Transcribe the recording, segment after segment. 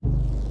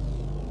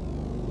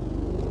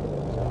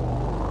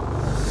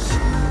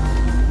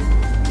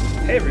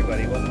Hey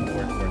everybody, welcome to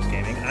Workforce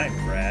Gaming. I'm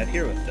Brad,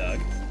 here with Doug.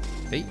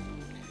 Hey.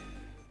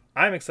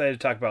 I'm excited to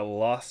talk about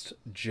Lost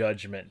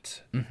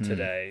Judgment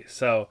today.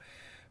 So,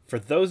 for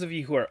those of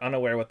you who are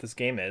unaware what this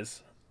game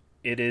is,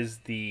 it is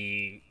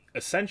the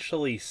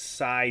essentially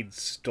side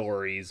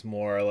stories,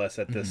 more or less,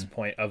 at this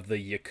point of the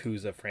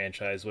Yakuza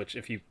franchise, which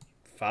if you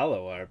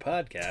follow our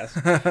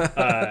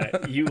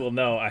podcast, you will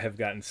know I have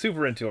gotten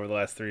super into over the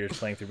last 3 years,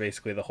 playing through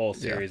basically the whole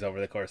series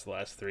over the course of the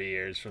last 3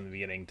 years from the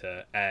beginning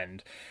to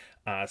end.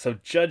 So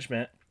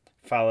Judgment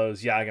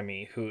follows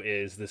Yagami, who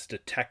is this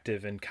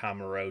detective in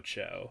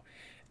Kamurocho.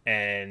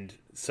 And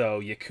so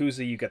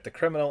Yakuza, you get the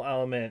criminal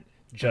element.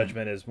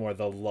 Judgment is more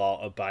the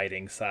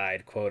law-abiding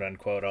side,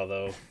 quote-unquote,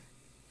 although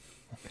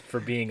for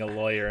being a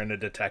lawyer and a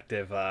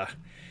detective,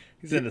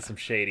 he's into some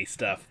shady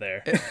stuff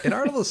there. In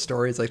all those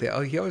stories, like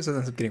he always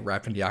ends up getting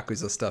wrapped into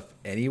Yakuza stuff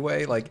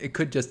anyway. Like it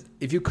could just,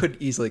 if you could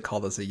easily call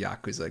this a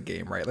Yakuza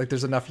game, right? Like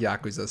there's enough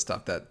Yakuza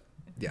stuff that,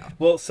 yeah.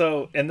 Well,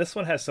 so, and this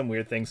one has some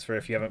weird things for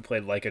if you haven't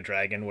played Like a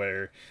Dragon,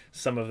 where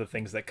some of the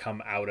things that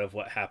come out of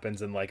what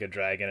happens in Like a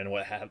Dragon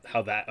and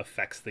how that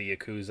affects the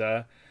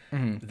Yakuza,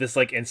 this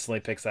like instantly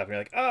picks up and you're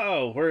like,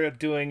 oh, we're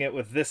doing it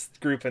with this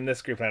group and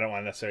this group. And I don't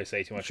want to necessarily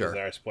say too much because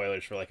there are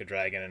spoilers for Like a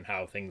Dragon and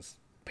how things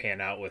pan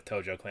out with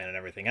Tojo Clan and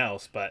everything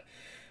else, but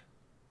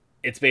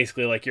it's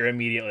basically like you're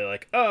immediately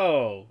like,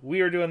 oh,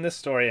 we were doing this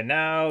story and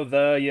now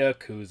the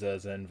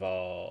Yakuza's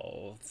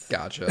involved.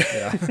 Gotcha.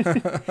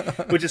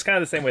 Yeah. Which is kind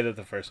of the same way that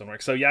the first one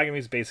works. So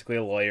Yagami's basically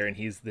a lawyer and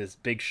he's this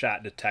big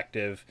shot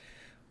detective.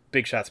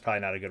 Big shot's probably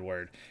not a good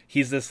word.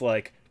 He's this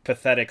like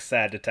pathetic,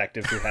 sad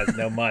detective who has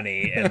no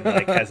money and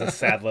like has a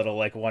sad little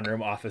like one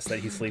room office that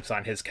he sleeps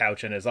on his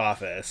couch in his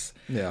office.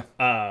 Yeah.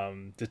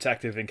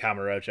 Detective in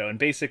Kamurocho. And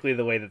basically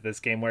the way that this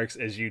game works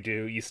is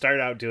you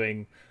start out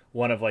doing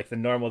one of like the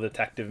normal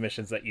detective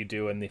missions that you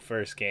do in the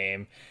first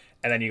game,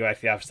 and then you go back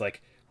to the office like,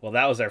 well,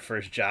 that was our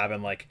first job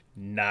in like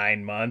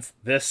 9 months.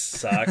 This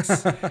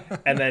sucks.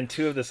 And then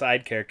two of the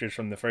side characters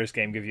from the first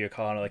game give you a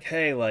call and are like,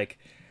 hey, like,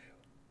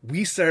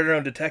 we started our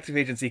own detective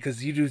agency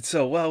because you do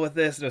so well with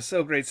this, and it was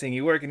so great seeing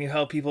you work and you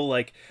help people.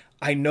 Like,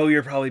 I know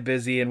you're probably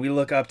busy and we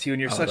look up to you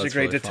and you're such a great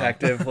really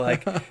detective.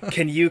 Like,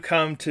 can you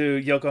come to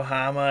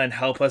Yokohama and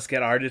help us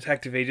get our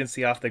detective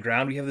agency off the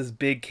ground? We have this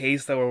big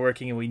case that we're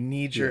working and we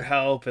need your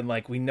help. And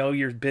like, we know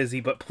you're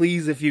busy, but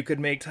please, if you could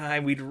make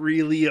time, we'd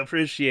really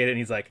appreciate it. And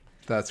he's like,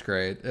 that's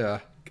great. Yeah.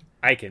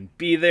 I can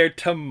be there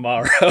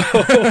tomorrow.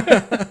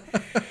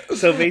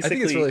 So basically, I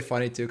think it's really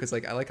funny too, because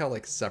like I like how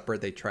like separate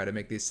they try to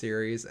make these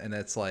series, and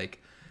it's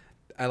like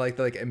I like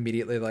the, like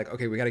immediately like,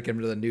 okay, we got to get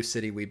them to the new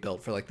city we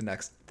built for like the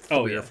next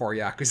 3 or 4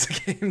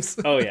 Yakuza games.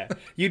 Oh yeah,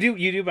 you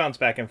do bounce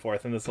back and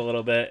forth in this a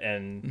little bit,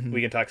 and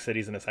we can talk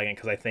cities in a second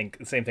because I think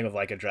the same thing with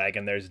Like a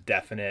Dragon. There's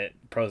definite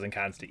pros and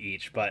cons to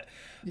each, but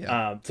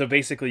so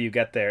basically you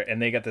get there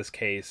and they get this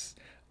case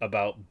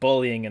about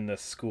bullying in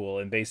this school,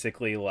 and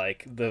basically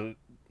like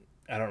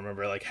I don't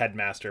remember, like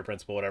headmaster,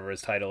 principal, whatever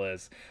his title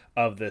is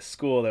of this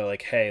school. They're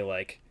like, hey,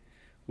 like,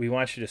 we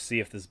want you to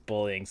see if this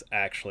bullying's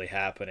actually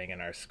happening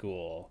in our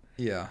school.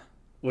 Yeah.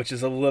 Which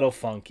is a little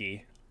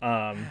funky.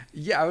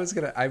 Yeah,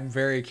 I'm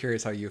very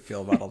curious how you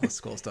feel about all the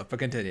school stuff, but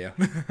continue.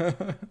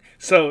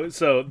 So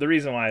the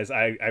reason why is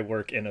I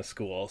work in a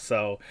school,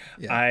 so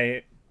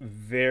I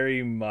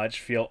very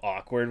much feel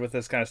awkward with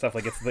this kind of stuff.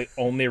 Like, it's the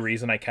only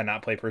reason I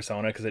cannot play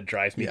Persona, because it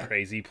drives me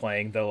crazy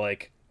playing the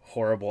like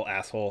horrible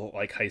asshole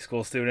like high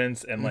school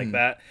students and like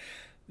that.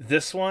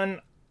 This one,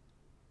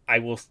 I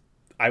will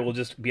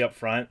just be up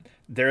front.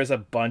 There is a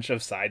bunch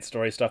of side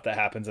story stuff that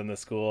happens in the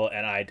school,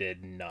 and I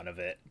did none of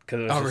it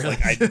because it was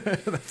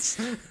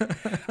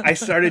like I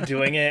started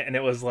doing it, and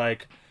it was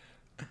like,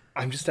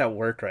 I'm just at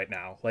work right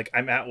now. Like,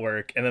 I'm at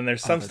work, and then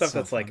there's some stuff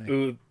that's like,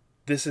 ooh,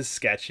 this is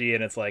sketchy,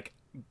 and it's like,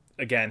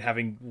 again,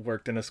 having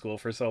worked in a school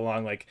for so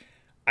long, like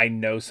I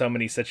know so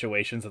many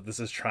situations that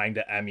this is trying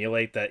to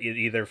emulate that it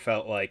either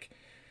felt like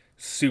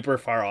super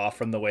far off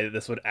from the way that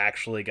this would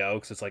actually go,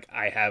 because it's like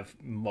I have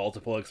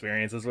multiple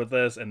experiences with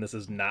this and this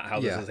is not how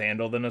this is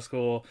handled in a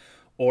school,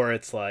 or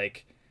it's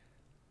like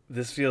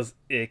this feels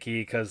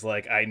icky because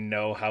like I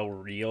know how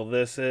real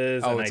this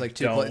is. Oh, and it's like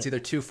it's either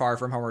too far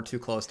from home or too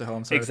close to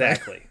home.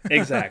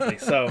 Exactly.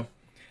 So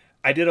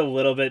I did a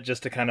little bit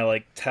just to kind of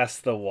like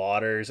test the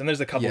waters, and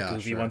there's a couple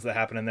goofy ones that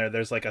happen in there.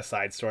 There's like a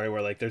side story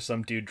where like there's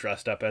some dude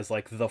dressed up as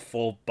like the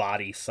full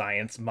body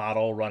science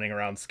model running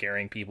around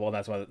scaring people, and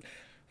that's one of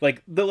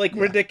the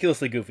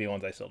ridiculously goofy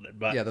ones I still did.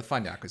 But yeah, the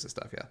fun Yakuza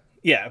stuff,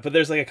 yeah, but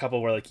there's like a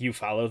couple where like you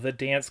follow the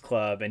dance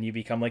club and you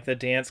become like the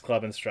dance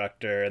club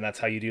instructor, and that's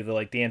how you do the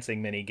like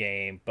dancing mini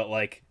game. But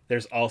like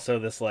there's also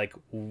this like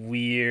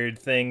weird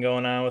thing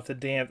going on with the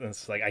dance, and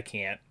it's like I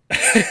can't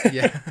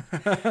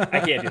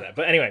I can't do that.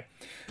 But anyway,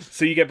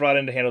 so you get brought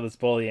in to handle this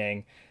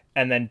bullying,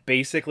 and then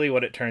basically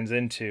what it turns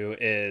into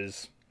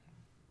is,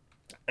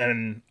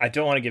 and I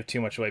don't want to give too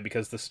much away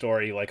because the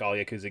story, like all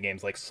Yakuza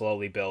games, like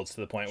slowly builds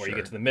to the point where you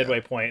get to the midway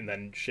point, and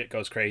then shit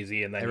goes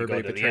crazy, and then everybody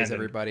you go to betrays the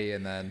end. Everybody,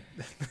 and then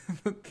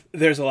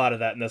there's a lot of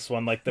that in this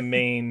one. Like the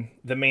main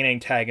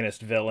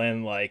antagonist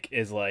villain, like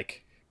is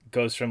like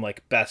goes from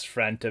like best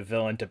friend to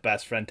villain to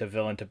best friend to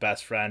villain to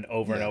best friend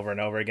over and over and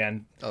over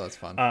again. Oh, that's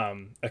fun.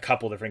 A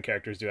couple different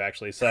characters do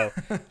actually. So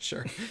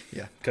sure,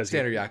 yeah, because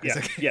standard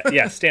Yakuza.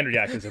 Yeah, standard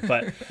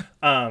Yakuza.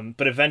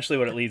 But eventually,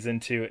 what it leads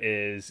into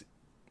is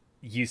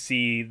you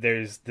see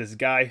there's this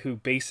guy who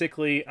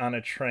basically on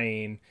a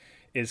train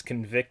is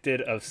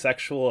convicted of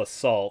sexual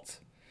assault.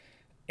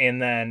 And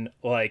then,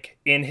 like,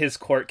 in his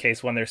court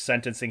case, when they're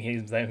sentencing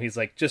him, he's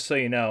like, just so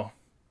you know,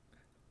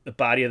 the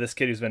body of this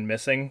kid who's been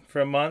missing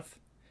for a month,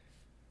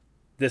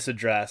 this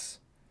address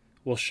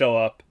will show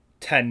up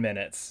 10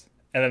 minutes.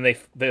 And then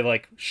they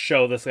like,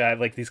 show this guy,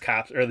 like, these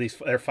cops, or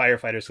they're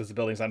firefighters because the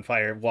building's on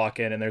fire, walk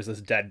in, and there's this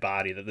dead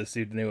body that this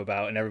dude knew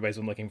about, and everybody's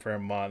been looking for a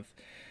month.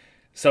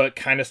 So it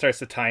kind of starts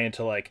to tie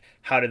into, like,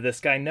 how did this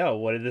guy know?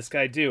 What did this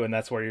guy do? And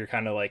that's where you're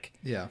kind of like...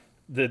 Yeah.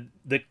 The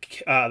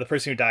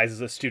person who dies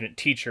is a student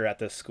teacher at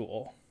this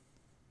school,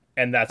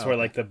 and that's where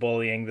like the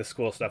bullying, the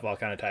school stuff all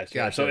kind of ties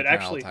together. So it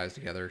actually ties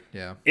together.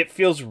 Yeah, it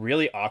feels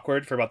really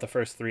awkward for about the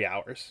first 3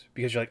 hours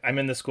because you're like, I'm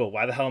in this school.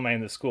 Why the hell am I in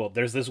this school?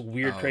 There's this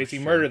weird, crazy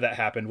murder that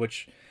happened,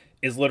 which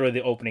is literally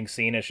the opening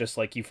scene. It's just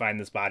like you find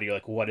this body. You're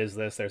like, what is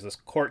this? There's this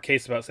court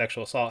case about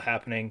sexual assault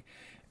happening,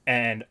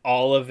 and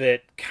all of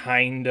it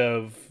kind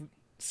of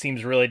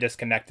seems really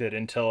disconnected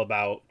until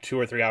about 2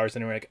 or 3 hours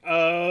in, and we're like,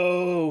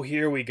 oh,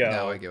 here we go.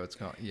 Now I get what's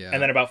going. Yeah. And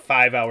then about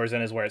 5 hours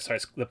in is where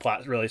the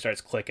plot really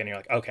starts clicking. You're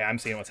like, okay, I'm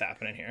seeing what's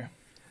happening here.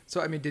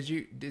 So I mean,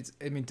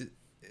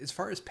 as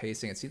far as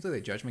pacing, it seems like the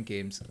Judgment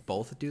games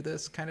both do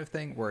this kind of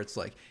thing where it's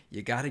like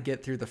you got to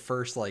get through the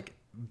first like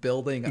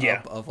building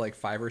up of like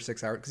 5 or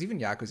 6 hours, because even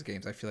Yakuza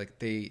games, I feel like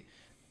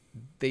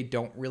they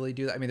don't really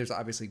do that. I mean, there's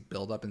obviously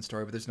build up in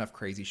story, but there's enough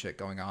crazy shit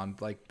going on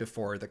like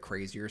before the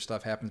crazier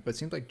stuff happens. But it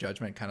seems like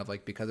Judgment kind of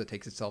like, because it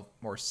takes itself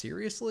more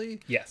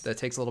seriously, yes, that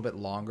takes a little bit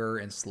longer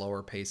and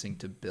slower pacing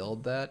to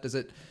build that. Does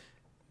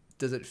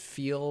it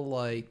feel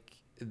like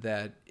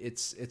that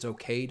it's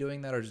okay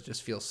doing that, or does it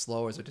just feel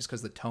slow? Or is it just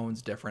because the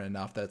tone's different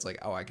enough that it's like,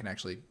 oh,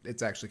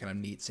 it's actually kind of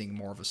neat seeing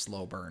more of a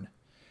slow burn?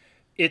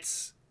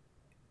 It's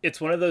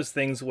one of those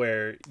things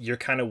where you're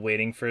kind of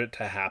waiting for it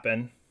to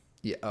happen.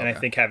 Yeah, okay. And I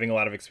think having a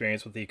lot of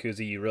experience with the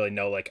Yakuza, you really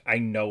know, like, I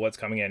know what's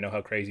coming. I know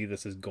how crazy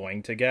this is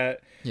going to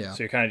get. Yeah.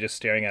 So you're kind of just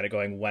staring at it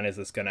going, when is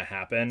this going to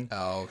happen?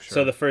 Oh, sure.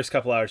 So the first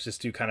couple hours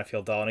just do kind of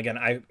feel dull. And again,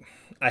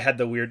 I had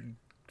the weird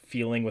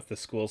feeling with the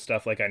school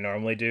stuff like I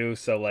normally do.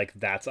 So, like,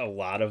 that's a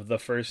lot of the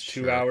first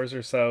 2 hours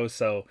or so.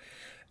 So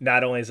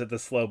not only is it the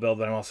slow build,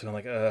 but I'm also going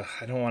like,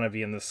 I don't want to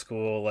be in this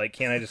school. Like,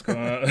 can't I just go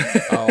on?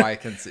 Oh, I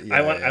can see. Yeah,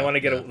 I want to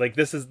get like,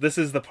 this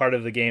is the part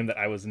of the game that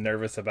I was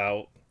nervous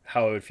about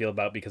how I would feel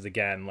about, because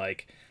again,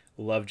 like,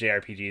 love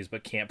JRPGs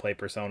but can't play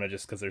Persona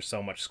just because there's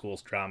so much school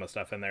drama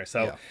stuff in there.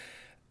 So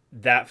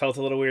that felt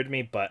a little weird to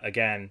me, but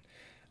again,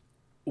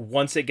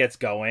 once it gets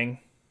going,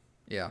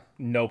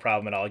 no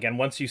problem at all. Again,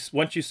 once you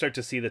start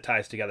to see the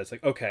ties together, it's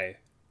like, okay,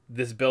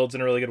 this builds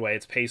in a really good way,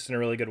 it's paced in a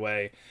really good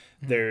way.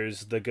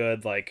 There's the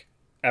good, like,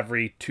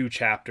 every 2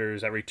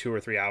 chapters, every 2 or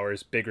 3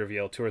 hours, big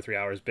reveal, 2 or 3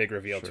 hours, big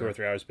reveal, 2 or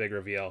 3 hours, big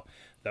reveal.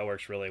 That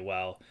works really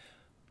well.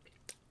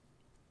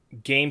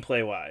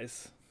 Gameplay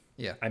wise,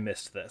 I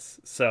missed this.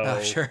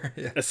 So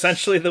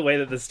essentially the way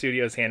that the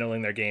studio is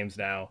handling their games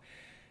now,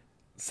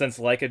 since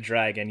Like a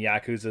Dragon,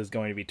 Yakuza is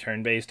going to be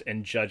turn-based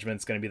and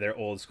Judgment's going to be their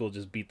old school,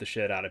 just beat the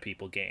shit out of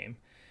people game.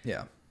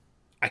 Yeah.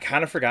 I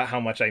kind of forgot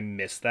how much I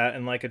missed that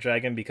in Like a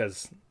Dragon,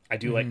 because I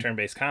do like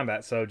turn-based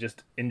combat. So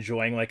just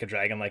enjoying Like a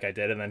Dragon like I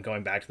did, and then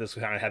going back to this,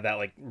 kind of had that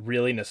like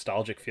really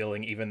nostalgic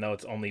feeling, even though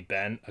it's only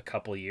been a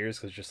couple years,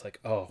 because just like,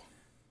 oh,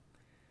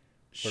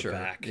 we're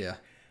back. Yeah.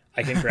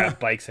 I can grab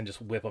bikes and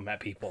just whip them at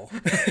people.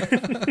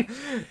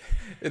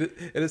 It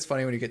is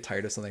funny when you get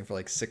tired of something for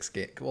like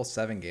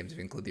 7 games if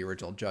you include the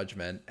original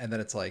Judgment, and then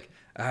it's like,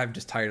 I'm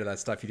just tired of that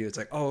stuff you do. It's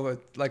like, oh,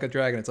 Like a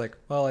Dragon. It's like,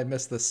 well, I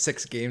missed the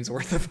 6 games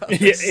worth of other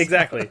Yeah,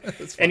 exactly.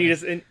 And you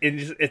just,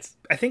 it's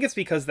I think it's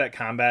because that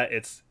combat,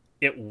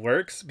 it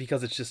works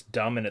because it's just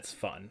dumb and it's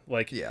fun.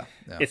 Like,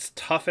 it's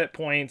tough at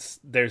points.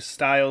 There's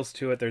styles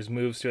to it. There's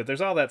moves to it. There's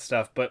all that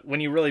stuff. But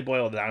when you really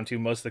boil it down to,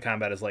 most of the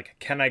combat is like,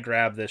 can I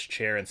grab this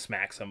chair and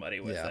smack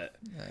somebody with it?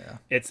 Yeah.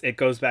 It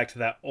goes back to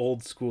that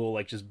old school,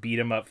 like, just beat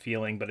 'em up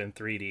feeling, but in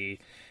 3D.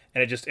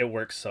 And it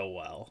works so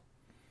well.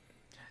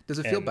 Does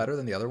it feel better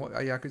than the other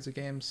Yakuza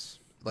games?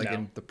 Like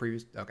in the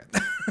previous? Okay.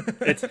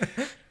 It's,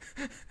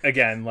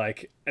 again,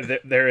 like,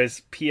 there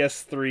is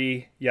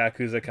PS3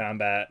 Yakuza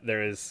combat.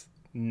 There is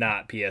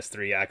not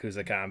PS3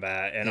 Yakuza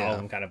combat, and all of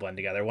them kind of blend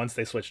together once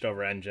they switched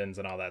over engines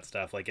and all that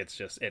stuff. Like, it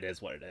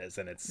is what it is,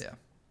 and it's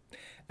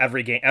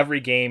every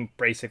game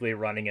basically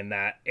running in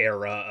that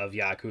era of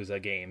Yakuza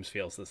games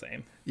feels the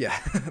same. No,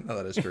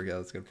 that is true. Yeah,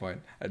 that's a good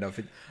point. I don't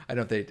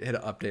know if they had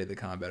updated the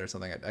combat or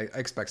something.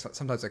 I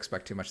sometimes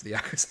expect too much of the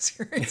Yakuza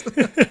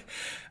series.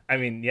 I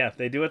mean,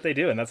 they do what they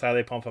do, and that's how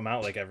they pump them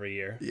out like every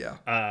year.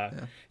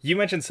 You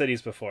mentioned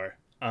cities before.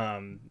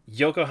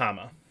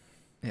 Yokohama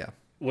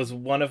was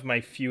one of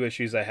my few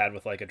issues I had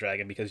with Like a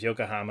Dragon, because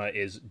Yokohama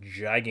is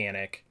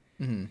gigantic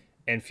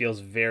and feels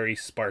very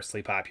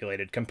sparsely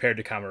populated compared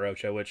to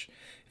Kamurocho, which,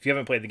 if you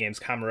haven't played the games,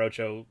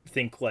 Kamurocho,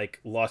 think like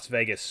Las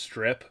Vegas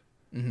Strip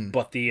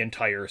but the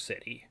entire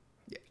city.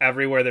 Yeah.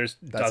 Everywhere there's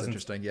That's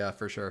interesting. Yeah,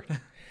 for sure.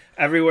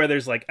 everywhere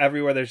there's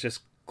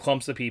just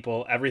clumps of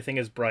people. Everything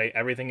is bright.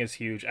 Everything is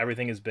huge.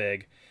 Everything is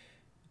big.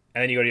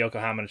 And then you go to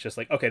Yokohama and it's just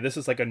like, okay, this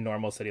is like a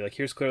normal city. Like,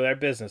 here's clearly our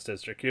business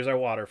district. Here's our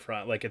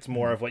waterfront. Like, it's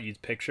more of what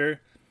you'd picture.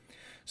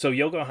 So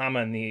Yokohama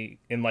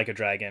in Like a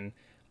Dragon,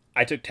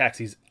 I took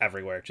taxis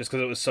everywhere just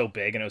because it was so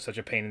big and it was such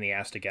a pain in the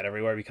ass to get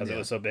everywhere because it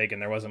was so big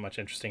and there wasn't much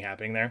interesting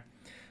happening there.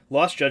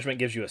 Lost Judgment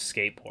gives you a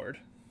skateboard,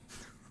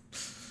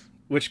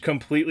 which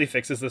completely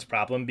fixes this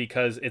problem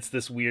because it's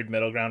this weird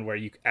middle ground where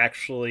you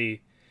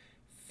actually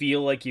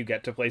feel like you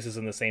get to places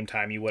in the same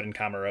time you would in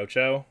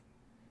Kamurocho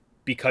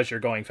because you're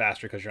going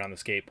faster because you're on the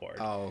skateboard.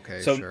 Oh,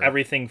 okay. So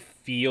everything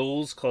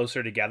feels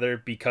closer together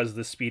because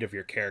the speed of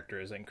your character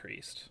is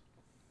increased.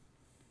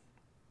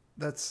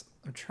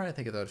 I'm trying to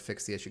think if that would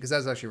fix the issue, because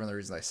that's actually one of the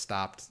reasons I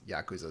stopped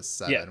Yakuza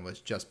 7 was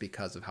just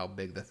because of how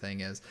big the thing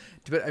is.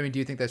 But I mean, do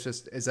you think that's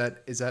just is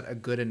that a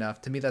good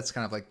enough? To me, that's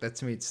kind of like that.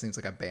 To me, it seems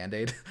like a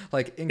band-aid.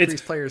 Like,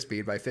 increase player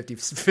speed by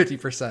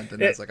 50%,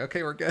 and it's like,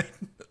 okay, we're good.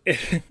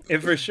 It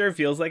for sure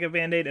feels like a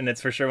band-aid, and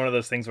it's for sure one of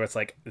those things where it's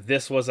like,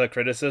 this was a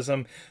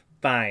criticism.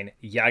 Fine,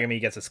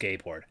 Yagami gets a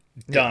skateboard.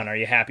 Done. Are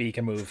you happy he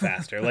can move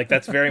faster? Like,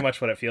 that's very much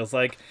what it feels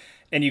like,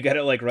 and you get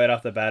it like right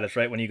off the bat. It's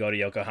right when you go to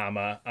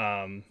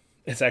Yokohama.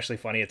 It's actually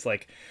funny. It's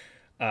like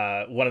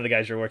one of the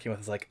guys you're working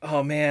with is like,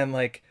 oh man,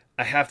 like,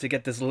 I have to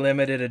get this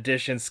limited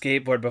edition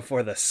skateboard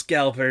before the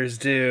scalpers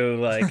do.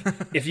 Like,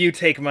 if you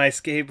take my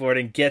skateboard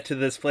and get to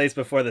this place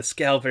before the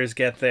scalpers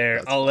get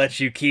there, I'll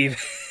let you keep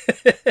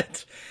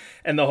it.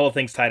 And the whole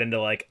thing's tied into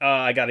like, oh,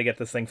 I got to get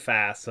this thing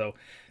fast. So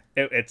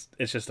it's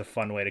just a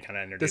fun way to kind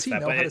of introduce that.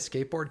 Does he know how to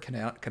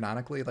skateboard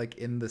canonically, like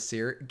in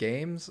the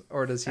games,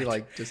 or does he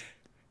like just...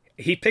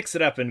 He picks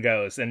it up and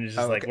goes, and it's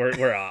just like,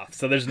 we're off.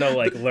 So there's no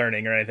like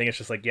learning or anything. It's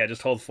just like, yeah,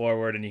 just hold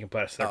forward and you can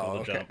put a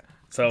circle to jump.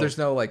 So there's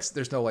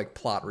no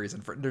plot reason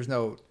for, there's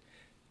no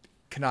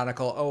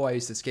canonical, oh, I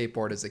used to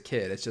skateboard as a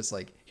kid. It's just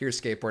like, here's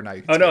skateboard, now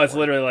you can skateboard. No, it's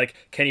literally like,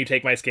 can you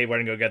take my skateboard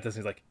and go get this?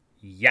 And he's like,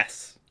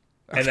 yes.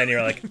 And then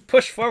you're like,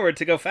 push forward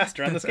to go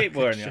faster on the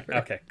skateboard. And you're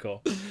like, okay,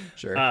 cool.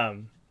 Sure.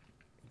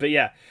 But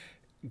yeah,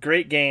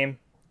 great game.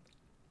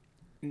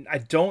 I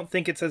don't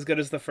think it's as good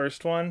as the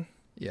first one.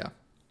 Yeah.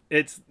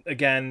 It's,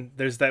 again,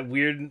 there's that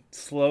weird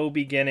slow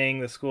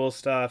beginning, the school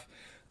stuff.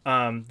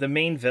 The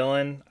main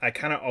villain, I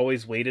kind of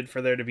always waited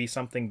for there to be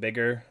something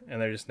bigger, and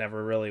there just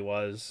never really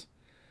was.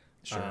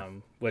 Sure.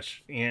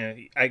 Which, you know,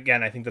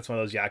 again, I think that's one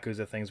of those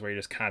Yakuza things where you're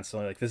just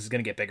constantly like, this is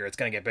going to get bigger, it's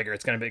going to get bigger,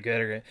 it's going to get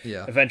bigger.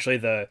 Yeah. Eventually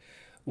the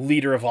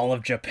leader of all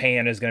of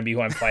Japan is going to be who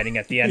I'm fighting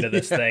at the end of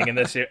this thing, and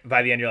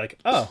by the end you're like,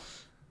 oh,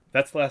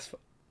 that's the last...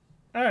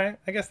 All right,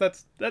 I guess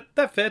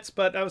that fits,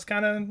 but I was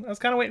kind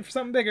of waiting for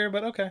something bigger,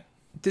 but okay.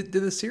 Did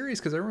the series,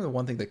 because I remember the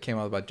one thing that came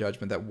out about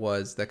Judgment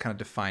that kind of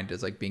defined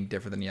as like being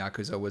different than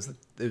Yakuza was that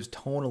it was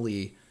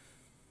tonally...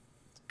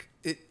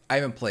 I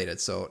haven't played it,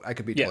 so I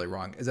could be totally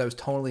wrong. Is that it was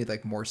tonally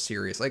like more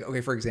serious. Like,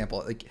 okay, for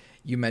example, like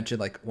you mentioned,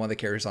 like one of the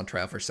characters on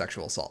trial for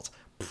sexual assault.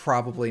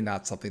 Probably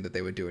not something that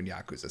they would do in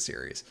Yakuza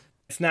series.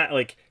 It's not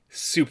like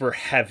super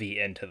heavy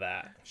into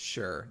that.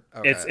 Sure.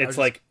 Okay. It's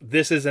like,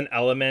 this is an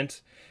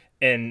element,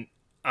 and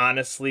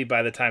honestly,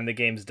 by the time the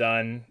game's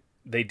done,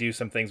 they do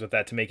some things with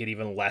that to make it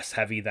even less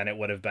heavy than it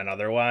would have been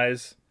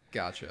otherwise.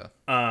 Gotcha.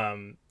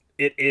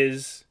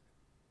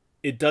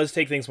 It does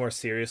take things more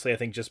seriously, I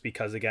think, just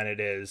because, again,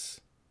 it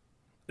is,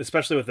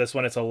 especially with this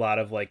one, it's a lot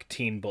of like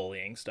teen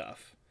bullying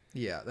stuff.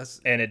 Yeah,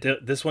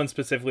 this one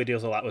specifically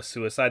deals a lot with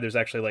suicide. There's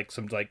actually like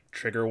some like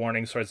trigger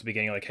warnings towards the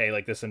beginning, like, hey,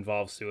 like this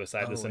involves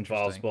suicide, this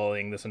involves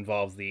bullying, this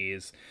involves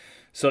these.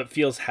 So it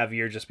feels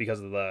heavier just because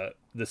of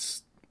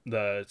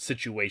the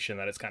situation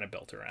that it's kind of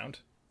built around.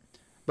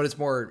 But it's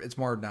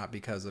more not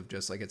because of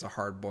just like it's a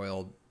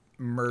hard-boiled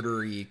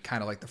murdery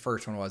kind of like the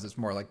first one was. It's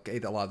more like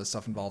a lot of the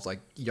stuff involves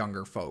like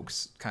younger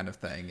folks kind of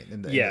thing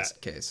in this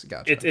case.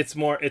 Gotcha. It's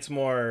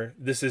more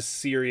this is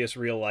serious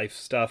real life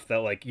stuff that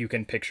like you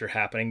can picture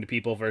happening to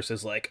people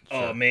versus like,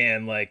 oh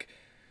man, like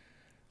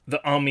the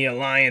Ami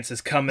Alliance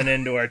is coming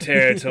into our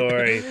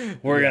territory.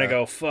 We're gonna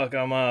go fuck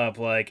them up.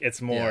 Like,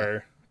 it's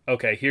more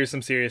okay, here's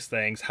some serious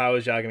things. How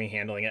is Yagami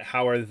handling it?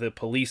 How are the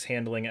police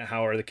handling it?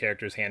 How are the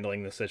characters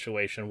handling the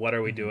situation? What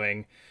are we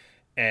doing?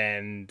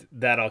 And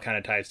that all kind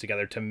of ties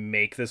together to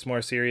make this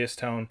more serious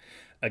tone.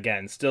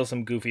 Again, still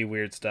some goofy,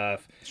 weird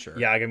stuff. Sure.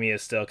 Yagami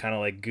is still kind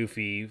of like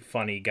goofy,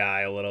 funny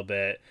guy a little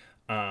bit.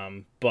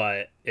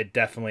 But it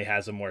definitely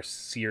has a more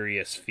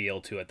serious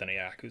feel to it than a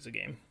Yakuza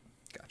game.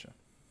 Gotcha.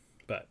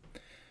 But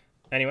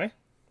anyway,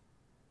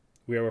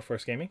 we are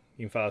Warforce Gaming.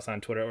 You can follow us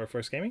on Twitter at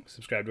Warforce Gaming.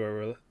 Subscribe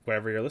to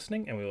wherever you're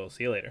listening, and we will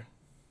see you later.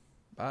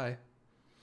 Bye.